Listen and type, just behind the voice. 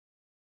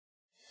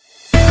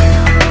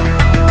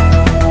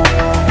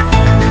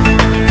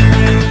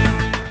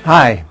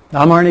Hi,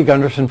 I'm Arnie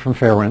Gundersen from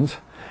Fairewinds,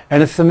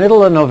 and it's the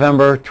middle of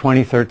November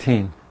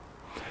 2013.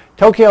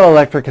 Tokyo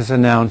Electric has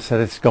announced that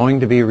it's going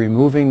to be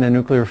removing the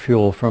nuclear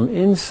fuel from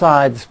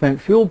inside the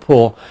spent fuel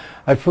pool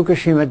at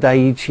Fukushima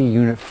Daiichi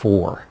Unit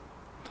 4.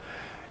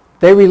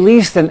 They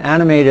released an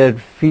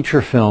animated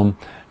feature film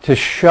to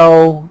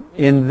show,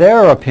 in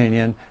their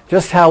opinion,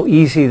 just how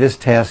easy this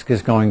task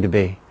is going to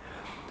be.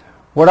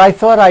 What I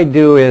thought I'd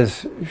do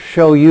is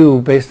show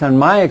you, based on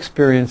my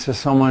experience as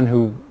someone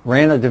who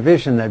ran a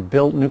division that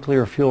built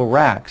nuclear fuel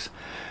racks,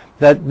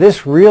 that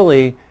this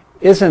really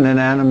isn't an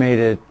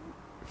animated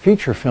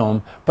feature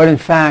film, but in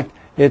fact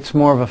it's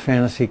more of a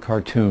fantasy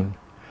cartoon.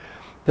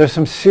 There's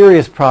some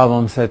serious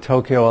problems that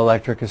Tokyo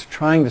Electric is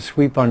trying to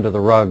sweep under the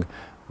rug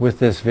with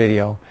this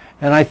video,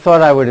 and I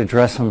thought I would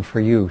address them for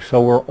you so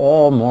we're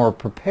all more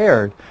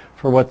prepared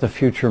for what the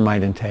future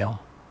might entail.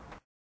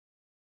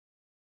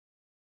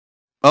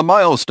 A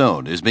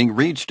milestone is being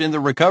reached in the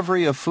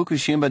recovery of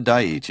Fukushima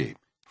Daiichi.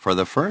 For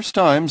the first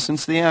time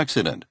since the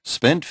accident,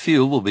 spent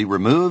fuel will be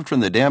removed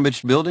from the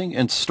damaged building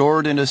and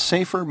stored in a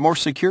safer, more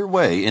secure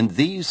way in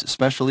these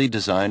specially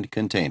designed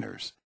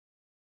containers.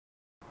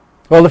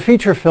 Well, the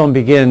feature film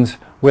begins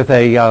with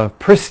a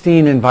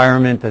pristine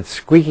environment that's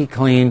squeaky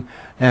clean,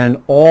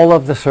 and all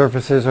of the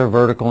surfaces are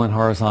vertical and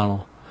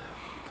horizontal.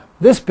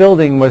 This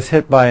building was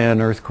hit by an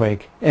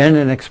earthquake and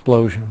an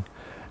explosion.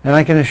 And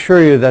I can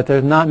assure you that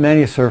there's not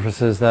many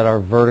surfaces that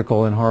are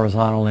vertical and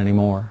horizontal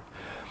anymore.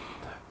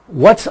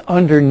 What's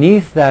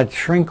underneath that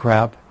shrink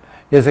wrap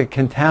is a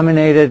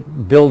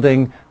contaminated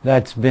building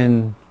that's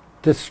been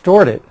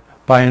distorted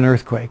by an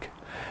earthquake.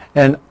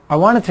 And I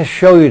wanted to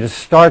show you, to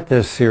start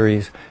this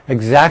series,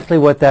 exactly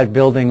what that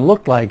building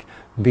looked like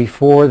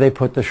before they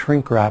put the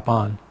shrink wrap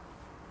on.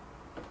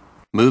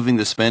 Moving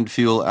the spent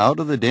fuel out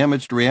of the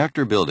damaged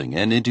reactor building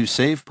and into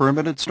safe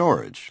permanent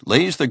storage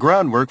lays the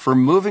groundwork for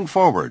moving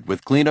forward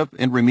with cleanup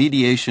and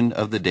remediation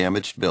of the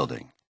damaged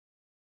building.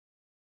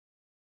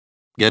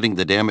 Getting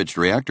the damaged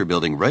reactor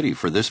building ready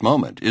for this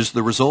moment is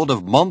the result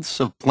of months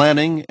of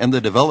planning and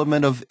the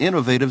development of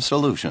innovative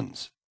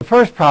solutions. The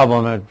first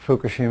problem at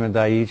Fukushima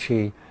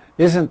Daiichi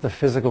isn't the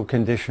physical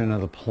condition of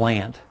the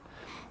plant.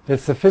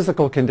 It's the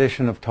physical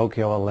condition of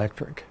Tokyo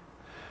Electric.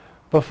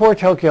 Before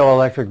Tokyo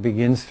Electric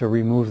begins to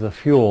remove the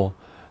fuel,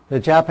 the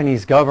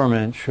Japanese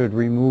government should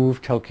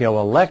remove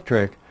Tokyo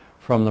Electric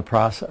from the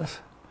process.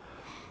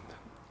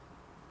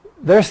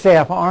 Their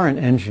staff aren't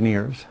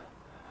engineers.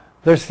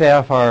 Their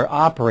staff are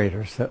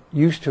operators that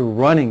used to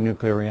running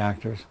nuclear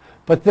reactors.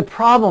 But the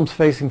problems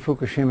facing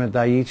Fukushima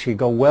Daiichi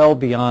go well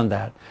beyond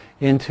that,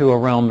 into a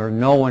realm where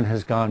no one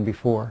has gone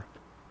before.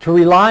 To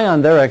rely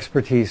on their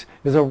expertise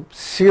is a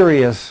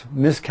serious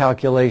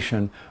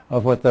miscalculation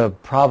of what the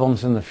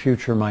problems in the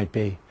future might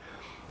be.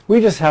 We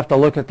just have to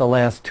look at the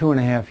last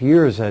 2.5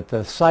 years at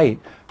the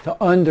site to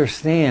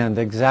understand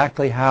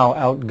exactly how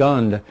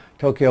outgunned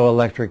Tokyo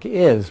Electric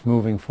is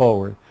moving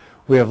forward.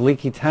 We have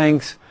leaky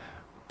tanks,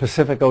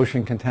 Pacific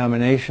Ocean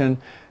contamination,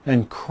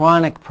 and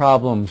chronic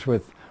problems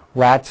with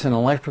rats and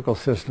electrical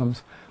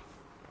systems.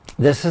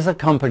 This is a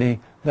company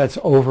that's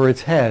over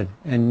its head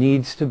and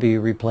needs to be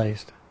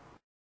replaced.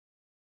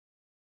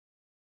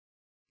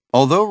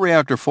 Although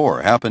Reactor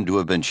 4 happened to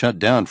have been shut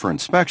down for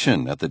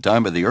inspection at the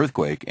time of the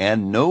earthquake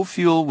and no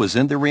fuel was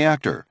in the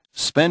reactor,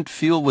 spent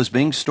fuel was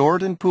being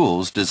stored in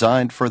pools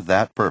designed for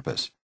that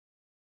purpose.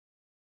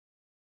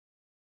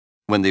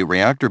 When the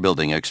reactor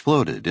building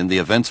exploded in the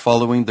events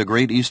following the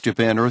Great East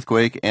Japan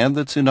earthquake and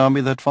the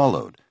tsunami that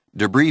followed,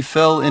 debris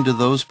fell into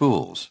those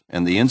pools,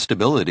 and the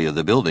instability of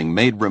the building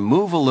made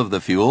removal of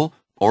the fuel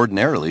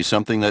ordinarily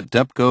something that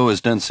TEPCO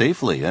has done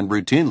safely and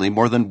routinely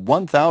more than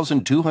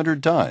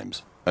 1,200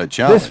 times.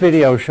 This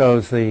video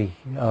shows the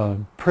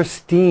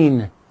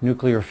pristine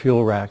nuclear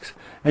fuel racks,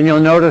 and you'll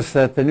notice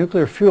that the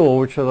nuclear fuel,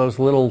 which are those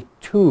little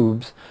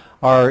tubes,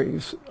 are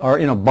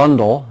in a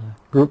bundle,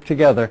 grouped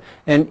together,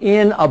 and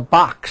in a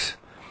box.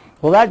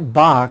 Well, that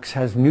box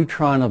has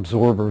neutron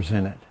absorbers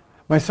in it.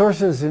 My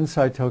sources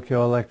inside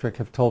Tokyo Electric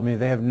have told me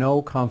they have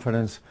no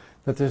confidence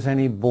that there's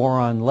any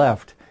boron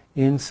left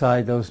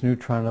inside those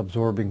neutron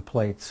absorbing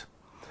plates.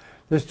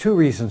 There's two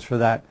reasons for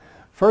that.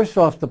 First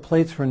off, the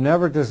plates were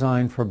never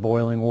designed for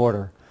boiling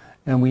water,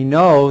 and we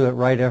know that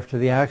right after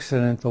the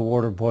accident the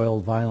water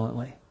boiled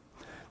violently.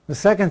 The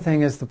second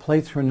thing is the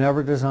plates were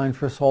never designed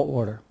for salt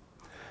water.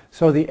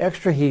 So the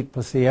extra heat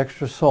plus the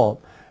extra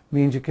salt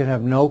means you can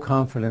have no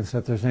confidence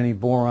that there's any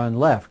boron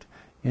left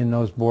in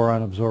those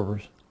boron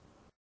absorbers.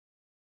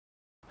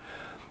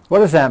 What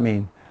does that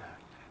mean?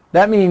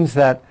 That means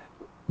that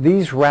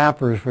these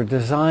wrappers were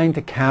designed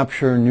to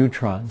capture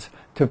neutrons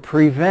to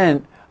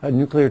prevent a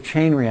nuclear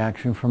chain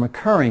reaction from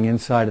occurring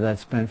inside of that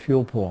spent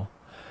fuel pool.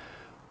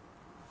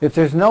 If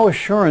there's no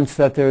assurance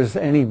that there's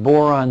any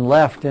boron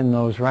left in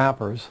those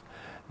wrappers,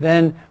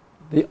 then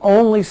the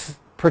only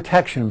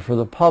protection for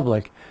the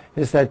public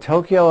is that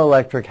Tokyo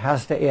Electric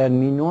has to add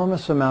an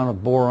enormous amount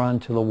of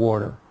boron to the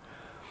water.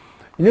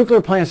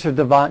 Nuclear plants are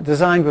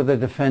designed with a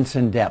defense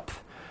in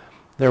depth.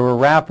 There were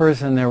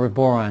wrappers and there were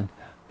boron.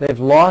 they've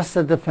lost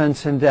the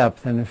defense in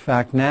depth, and in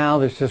fact now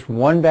there's just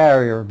one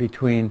barrier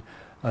between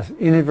an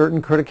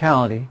inadvertent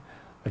criticality,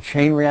 a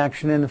chain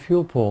reaction in the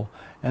fuel pool,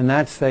 and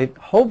that's that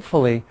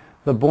hopefully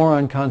the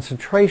boron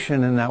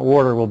concentration in that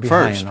water will be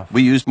high enough. First,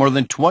 we used more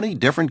than 20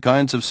 different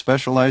kinds of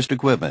specialized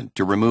equipment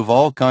to remove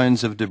all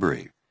kinds of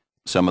debris.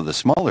 Some of the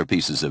smaller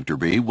pieces of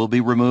debris will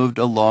be removed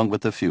along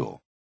with the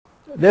fuel.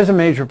 There's a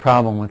major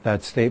problem with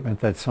that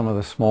statement that some of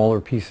the smaller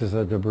pieces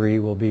of debris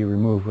will be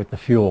removed with the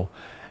fuel.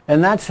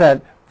 And that's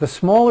that the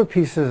smaller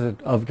pieces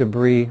of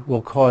debris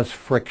will cause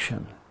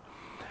friction.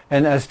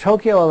 And as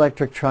Tokyo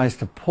Electric tries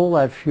to pull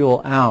that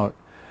fuel out,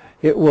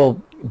 it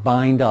will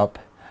bind up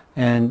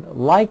and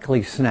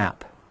likely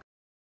snap.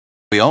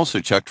 We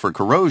also checked for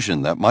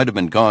corrosion that might have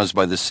been caused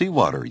by the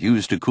seawater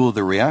used to cool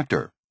the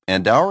reactor,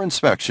 and our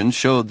inspection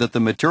showed that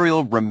the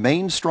material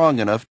remained strong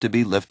enough to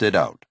be lifted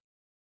out.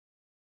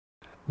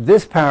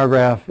 This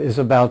paragraph is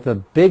about the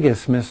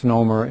biggest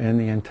misnomer in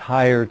the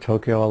entire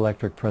Tokyo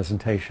Electric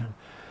presentation.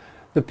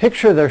 The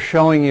picture they're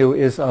showing you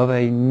is of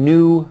a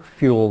new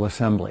fuel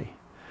assembly.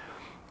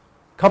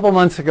 A couple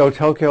months ago,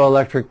 Tokyo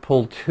Electric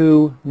pulled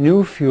 2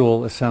 new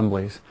fuel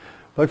assemblies.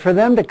 But for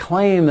them to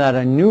claim that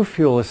a new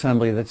fuel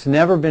assembly that's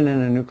never been in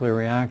a nuclear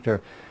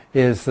reactor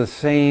is the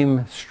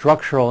same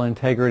structural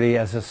integrity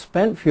as a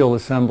spent fuel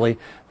assembly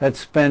that's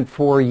spent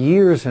 4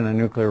 years in a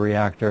nuclear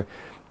reactor,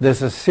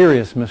 there's a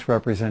serious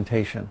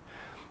misrepresentation.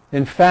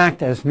 In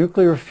fact, as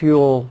nuclear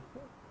fuel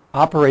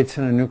operates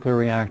in a nuclear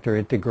reactor,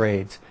 it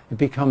degrades. It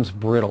becomes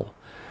brittle.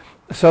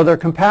 So their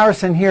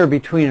comparison here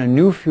between a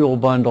new fuel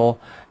bundle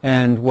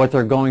and what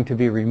they're going to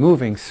be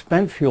removing,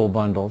 spent fuel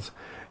bundles,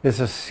 is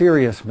a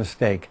serious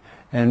mistake.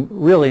 And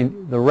really,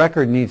 the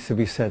record needs to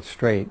be set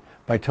straight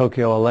by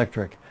Tokyo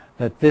Electric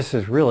that this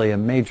is really a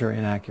major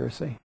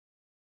inaccuracy.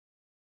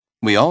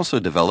 We also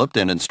developed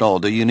and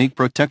installed a unique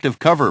protective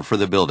cover for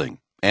the building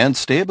and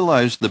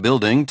stabilized the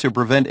building to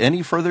prevent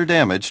any further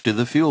damage to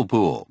the fuel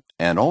pool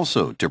and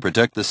also to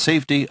protect the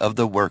safety of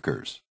the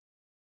workers.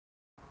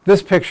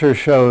 This picture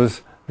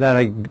shows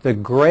that the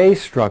gray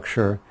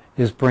structure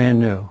is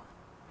brand new.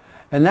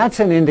 And that's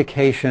an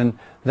indication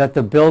that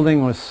the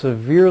building was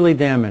severely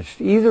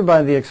damaged, either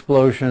by the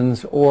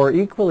explosions or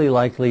equally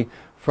likely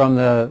from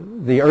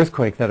the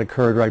earthquake that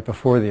occurred right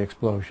before the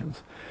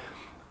explosions.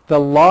 The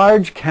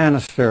large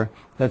canister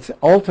that's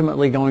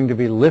ultimately going to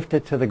be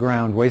lifted to the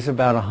ground weighs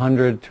about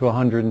 100 to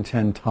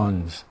 110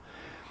 tons.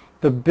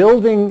 The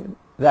building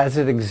as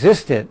it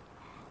existed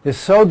is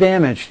so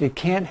damaged it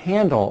can't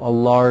handle a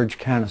large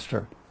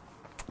canister.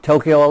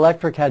 Tokyo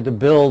Electric had to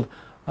build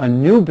a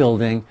new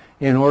building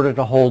in order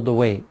to hold the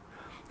weight.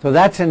 So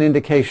that's an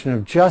indication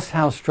of just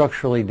how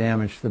structurally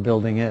damaged the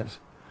building is.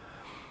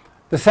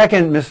 The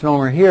second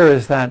misnomer here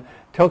is that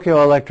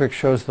Tokyo Electric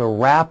shows the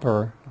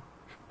wrapper,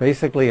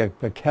 basically a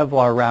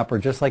Kevlar wrapper,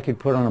 just like you'd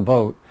put on a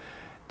boat,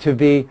 to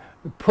be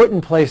put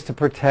in place to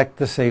protect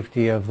the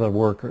safety of the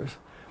workers.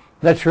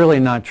 That's really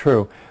not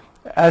true.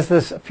 As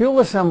the fuel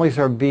assemblies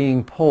are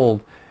being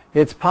pulled,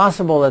 it's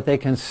possible that they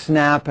can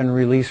snap and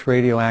release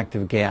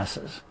radioactive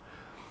gases.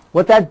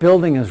 What that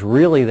building is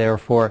really there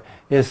for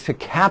is to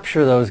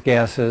capture those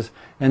gases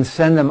and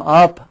send them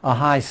up a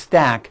high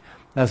stack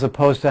as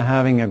opposed to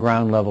having a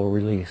ground level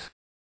release.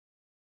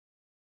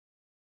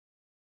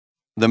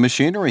 The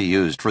machinery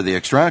used for the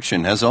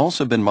extraction has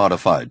also been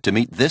modified to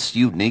meet this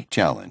unique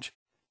challenge.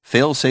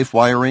 Fail-safe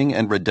wiring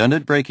and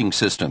redundant braking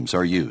systems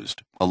are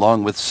used,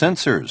 along with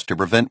sensors to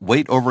prevent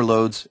weight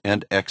overloads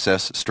and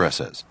excess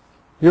stresses.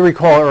 You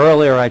recall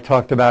earlier I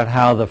talked about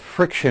how the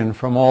friction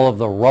from all of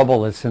the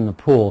rubble that's in the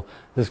pool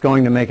is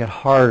going to make it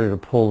harder to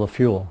pull the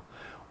fuel.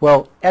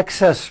 Well,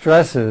 excess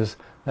stresses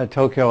that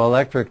Tokyo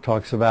Electric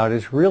talks about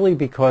is really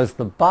because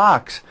the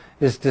box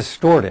is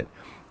distorted,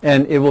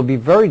 and it will be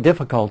very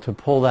difficult to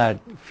pull that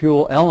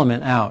fuel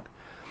element out.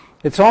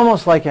 It's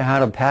almost like you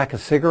had a pack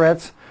of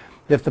cigarettes.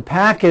 If the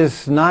pack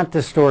is not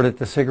distorted,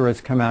 the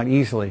cigarettes come out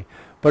easily.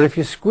 But if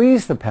you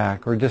squeeze the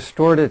pack or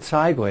distort it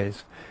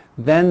sideways,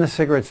 then the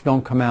cigarettes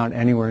don't come out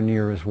anywhere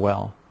near as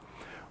well.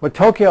 What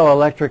Tokyo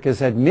Electric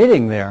is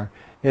admitting there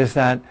is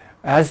that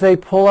as they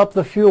pull up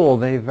the fuel,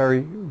 they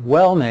very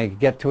well may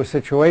get to a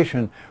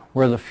situation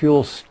where the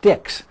fuel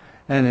sticks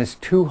and it's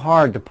too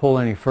hard to pull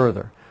any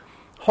further.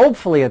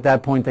 Hopefully at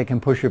that point they can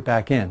push it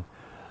back in,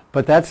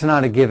 but that's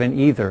not a given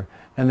either,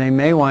 and they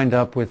may wind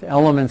up with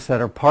elements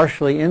that are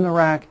partially in the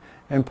rack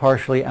and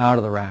partially out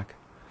of the rack.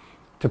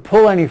 To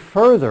pull any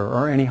further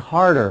or any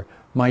harder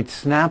might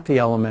snap the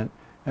element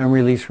and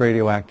release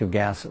radioactive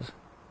gases.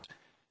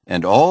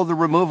 And all the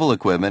removal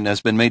equipment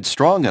has been made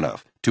strong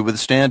enough to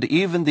withstand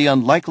even the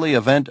unlikely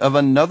event of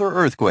another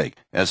earthquake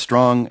as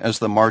strong as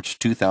the March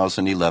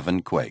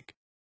 2011 quake.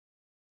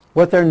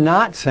 What they're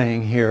not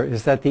saying here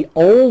is that the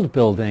old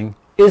building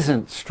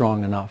isn't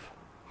strong enough,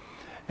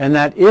 and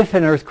that if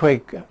an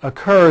earthquake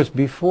occurs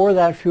before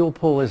that fuel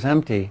pool is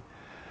empty,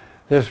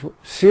 there's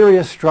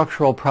serious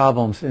structural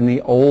problems in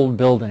the old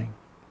building.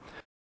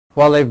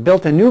 While they've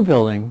built a new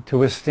building to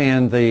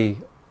withstand the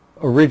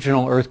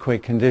original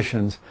earthquake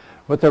conditions,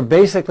 what they're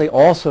basically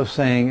also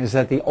saying is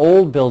that the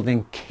old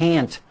building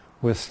can't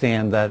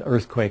withstand that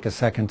earthquake a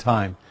second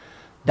time.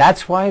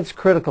 That's why it's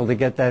critical to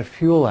get that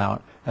fuel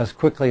out as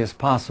quickly as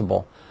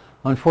possible.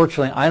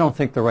 Unfortunately, I don't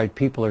think the right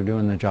people are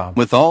doing the job.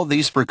 With all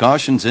these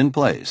precautions in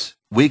place,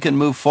 we can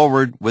move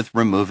forward with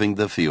removing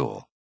the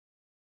fuel.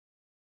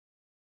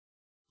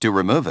 To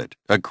remove it,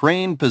 a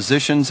crane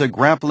positions a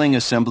grappling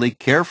assembly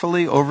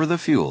carefully over the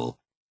fuel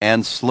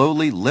and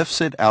slowly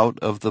lifts it out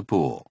of the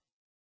pool.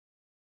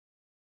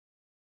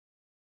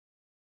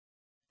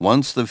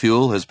 Once the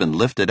fuel has been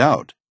lifted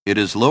out, it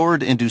is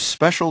lowered into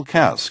special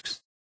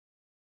casks.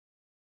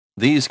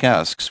 These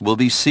casks will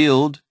be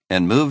sealed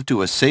and moved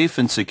to a safe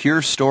and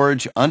secure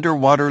storage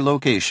underwater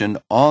location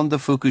on the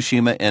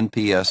Fukushima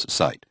NPS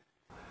site.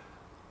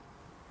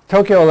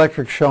 Tokyo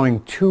Electric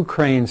showing two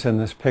cranes in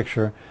this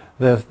picture.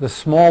 The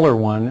smaller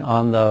one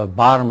on the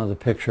bottom of the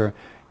picture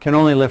can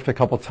only lift a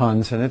couple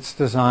tons, and it's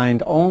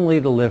designed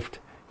only to lift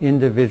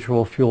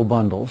individual fuel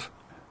bundles.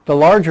 The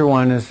larger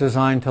one is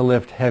designed to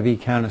lift heavy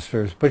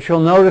canisters, but you'll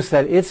notice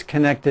that it's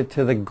connected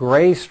to the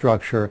gray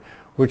structure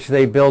which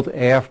they built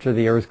after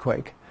the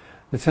earthquake.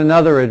 It's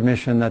another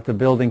admission that the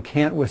building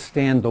can't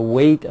withstand the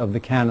weight of the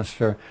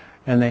canister,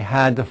 and they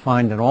had to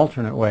find an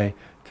alternate way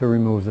to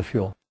remove the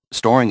fuel.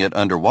 Storing it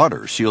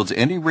underwater shields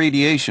any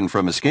radiation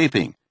from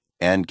escaping,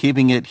 and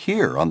keeping it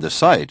here on the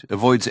site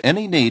avoids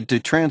any need to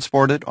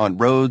transport it on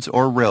roads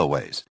or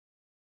railways.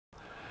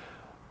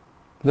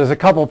 There's a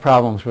couple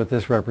problems with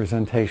this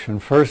representation.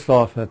 First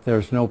off, that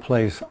there's no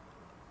place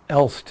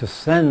else to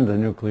send the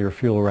nuclear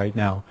fuel right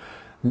now.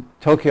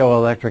 Tokyo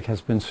Electric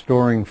has been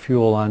storing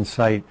fuel on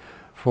site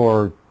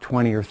for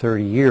 20 or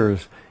 30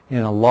 years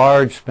in a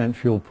large spent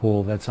fuel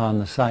pool that's on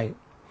the site.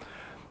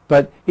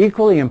 But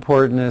equally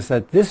important is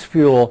that this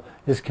fuel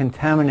is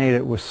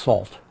contaminated with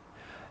salt.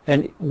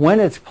 And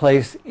when it's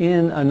placed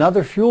in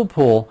another fuel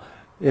pool,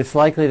 it's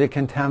likely to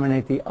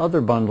contaminate the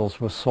other bundles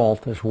with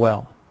salt as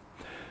well.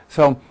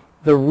 So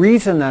the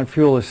reason that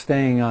fuel is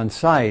staying on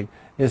site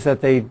is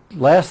that the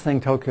last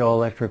thing Tokyo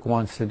Electric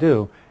wants to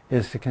do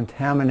is to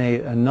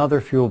contaminate another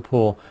fuel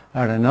pool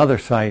at another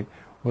site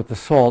with the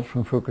salt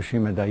from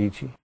Fukushima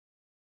Daiichi.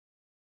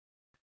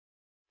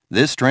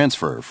 This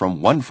transfer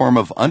from one form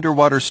of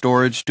underwater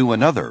storage to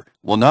another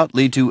will not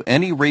lead to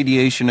any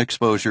radiation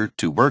exposure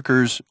to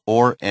workers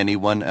or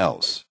anyone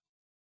else.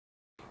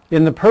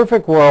 In the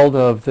perfect world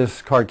of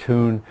this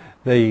cartoon,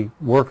 the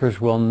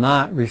workers will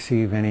not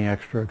receive any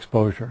extra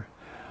exposure.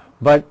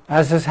 But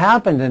as has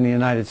happened in the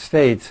United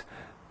States,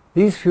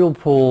 these fuel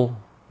pool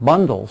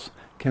bundles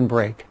can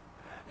break.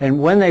 And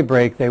when they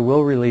break, they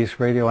will release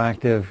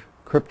radioactive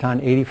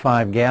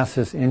krypton-85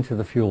 gases into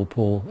the fuel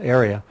pool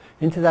area,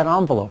 into that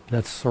envelope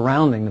that's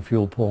surrounding the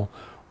fuel pool.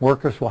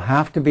 Workers will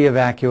have to be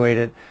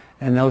evacuated,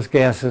 and those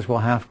gases will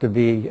have to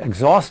be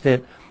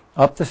exhausted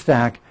up the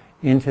stack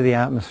into the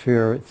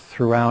atmosphere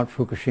throughout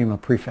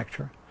Fukushima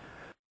Prefecture.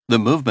 The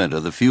movement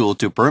of the fuel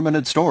to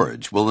permanent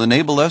storage will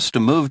enable us to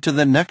move to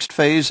the next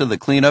phase of the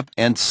cleanup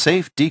and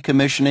safe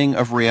decommissioning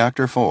of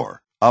Reactor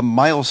 4, a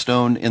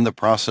milestone in the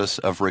process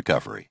of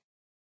recovery.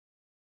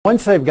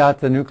 Once they've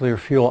got the nuclear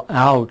fuel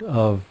out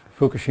of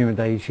Fukushima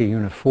Daiichi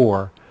Unit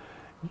 4,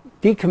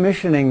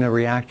 decommissioning the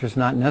reactor is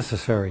not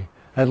necessary,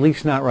 at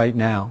least not right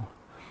now.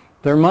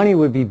 Their money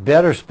would be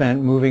better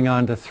spent moving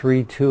on to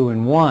 3, 2,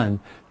 and 1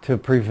 to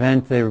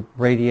prevent the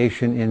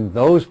radiation in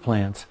those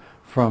plants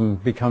from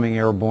becoming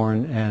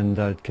airborne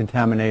and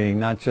contaminating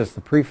not just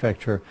the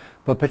prefecture,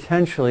 but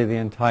potentially the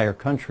entire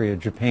country of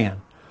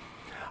Japan.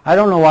 I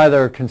don't know why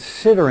they're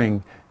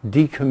considering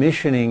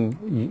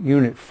decommissioning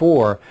Unit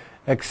 4,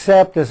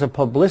 except as a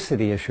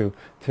publicity issue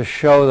to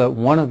show that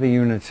one of the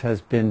units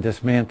has been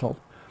dismantled.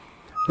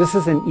 This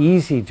is an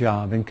easy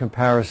job in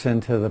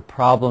comparison to the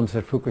problems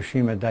at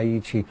Fukushima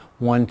Daiichi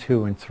 1,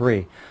 2, and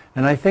 3.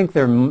 And I think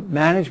their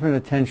management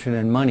attention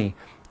and money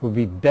would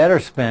be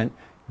better spent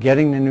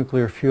getting the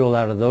nuclear fuel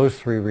out of those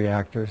 3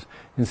 reactors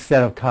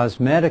instead of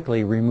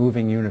cosmetically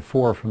removing Unit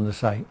 4 from the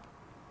site.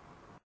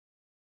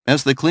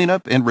 As the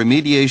cleanup and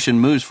remediation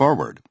moves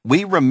forward,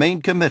 we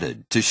remain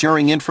committed to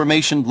sharing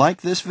information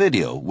like this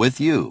video with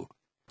you.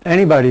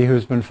 Anybody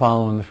who's been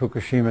following the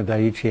Fukushima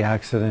Daiichi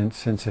accident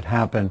since it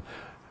happened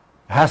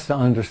has to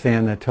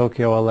understand that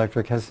Tokyo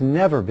Electric has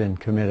never been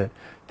committed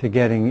to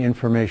getting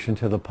information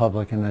to the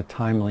public in a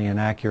timely and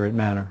accurate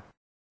manner.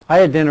 I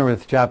had dinner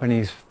with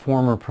Japanese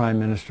former Prime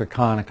Minister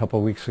Kan a couple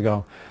of weeks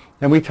ago,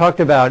 and we talked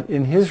about,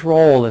 in his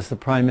role as the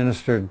Prime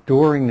Minister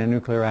during the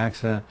nuclear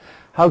accident,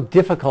 how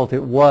difficult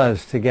it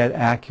was to get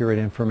accurate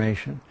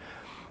information.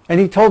 And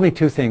he told me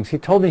 2 things. He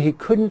told me he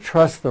couldn't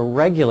trust the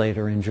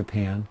regulator in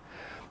Japan,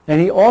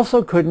 and he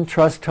also couldn't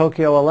trust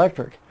Tokyo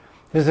Electric.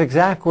 His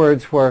exact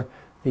words were,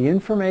 "The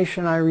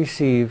information I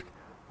received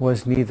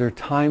was neither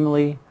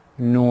timely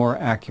nor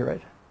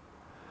accurate."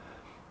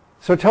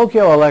 So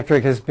Tokyo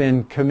Electric has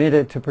been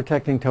committed to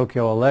protecting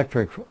Tokyo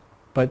Electric,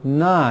 but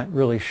not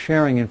really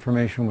sharing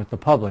information with the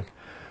public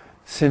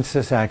since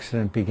this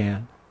accident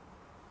began.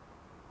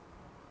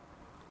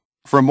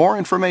 For more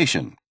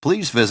information,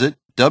 please visit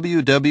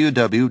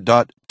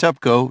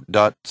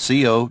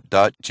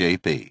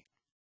www.tepco.co.jp.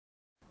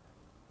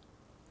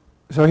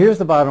 So here's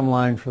the bottom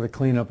line for the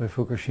cleanup at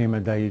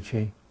Fukushima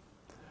Daiichi.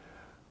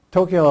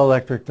 Tokyo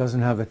Electric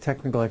doesn't have the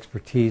technical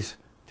expertise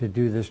to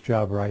do this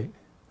job right.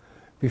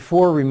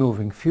 Before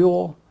removing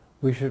fuel,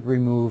 we should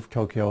remove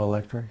Tokyo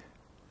Electric.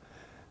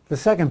 The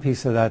second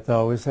piece of that,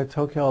 though, is that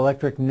Tokyo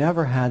Electric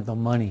never had the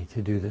money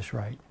to do this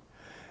right.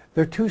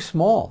 They're too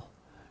small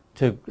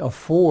to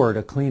afford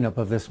a cleanup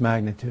of this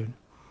magnitude.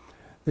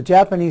 The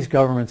Japanese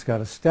government's got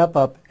to step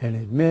up and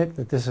admit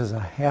that this is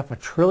a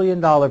 $500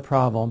 billion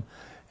problem,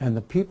 and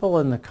the people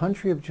in the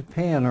country of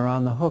Japan are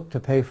on the hook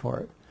to pay for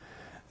it.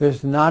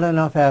 There's not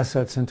enough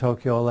assets in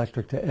Tokyo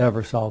Electric to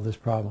ever solve this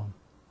problem.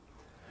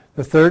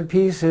 The third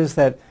piece is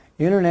that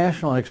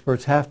international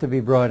experts have to be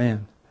brought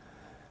in.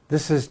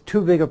 This is too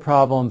big a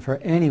problem for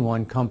any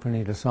one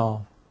company to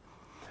solve.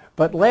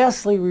 But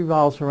lastly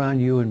revolves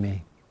around you and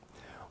me.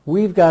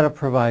 We've got to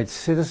provide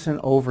citizen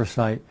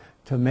oversight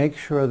to make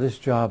sure this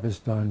job is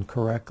done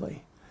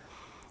correctly.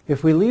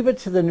 If we leave it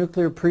to the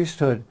nuclear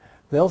priesthood,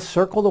 they'll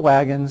circle the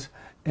wagons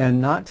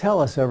and not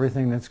tell us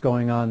everything that's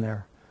going on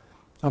there.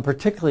 I'm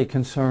particularly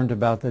concerned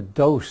about the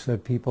dose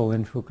that people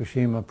in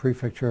Fukushima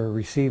Prefecture are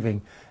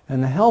receiving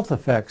and the health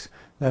effects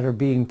that are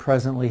being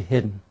presently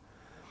hidden.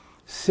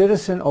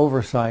 Citizen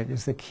oversight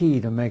is the key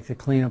to make the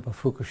cleanup of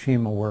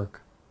Fukushima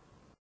work.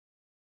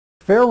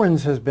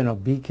 Fairewinds has been a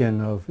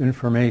beacon of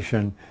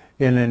information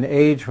in an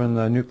age when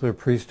the nuclear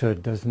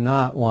priesthood does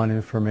not want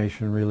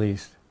information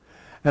released.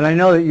 And I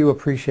know that you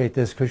appreciate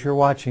this because you're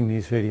watching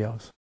these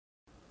videos.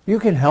 You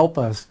can help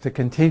us to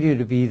continue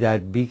to be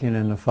that beacon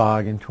in the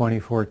fog in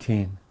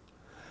 2014.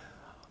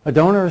 A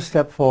donor has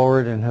stepped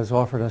forward and has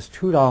offered us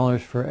 $2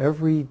 for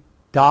every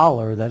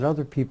dollar that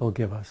other people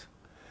give us.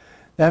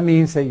 That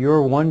means that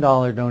your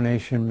 $1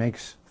 donation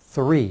makes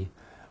 $3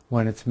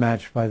 when it's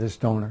matched by this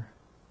donor.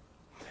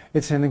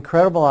 It's an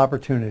incredible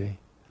opportunity.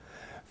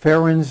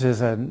 Fairewinds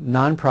is a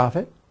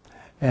nonprofit,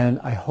 and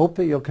I hope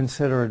that you'll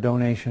consider a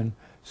donation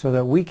so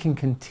that we can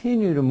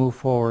continue to move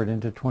forward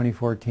into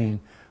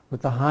 2014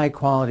 with the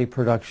high-quality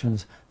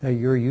productions that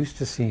you're used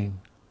to seeing.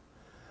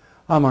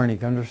 I'm Arnie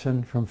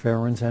Gundersen from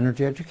Fairewinds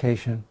Energy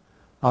Education.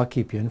 I'll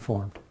keep you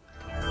informed.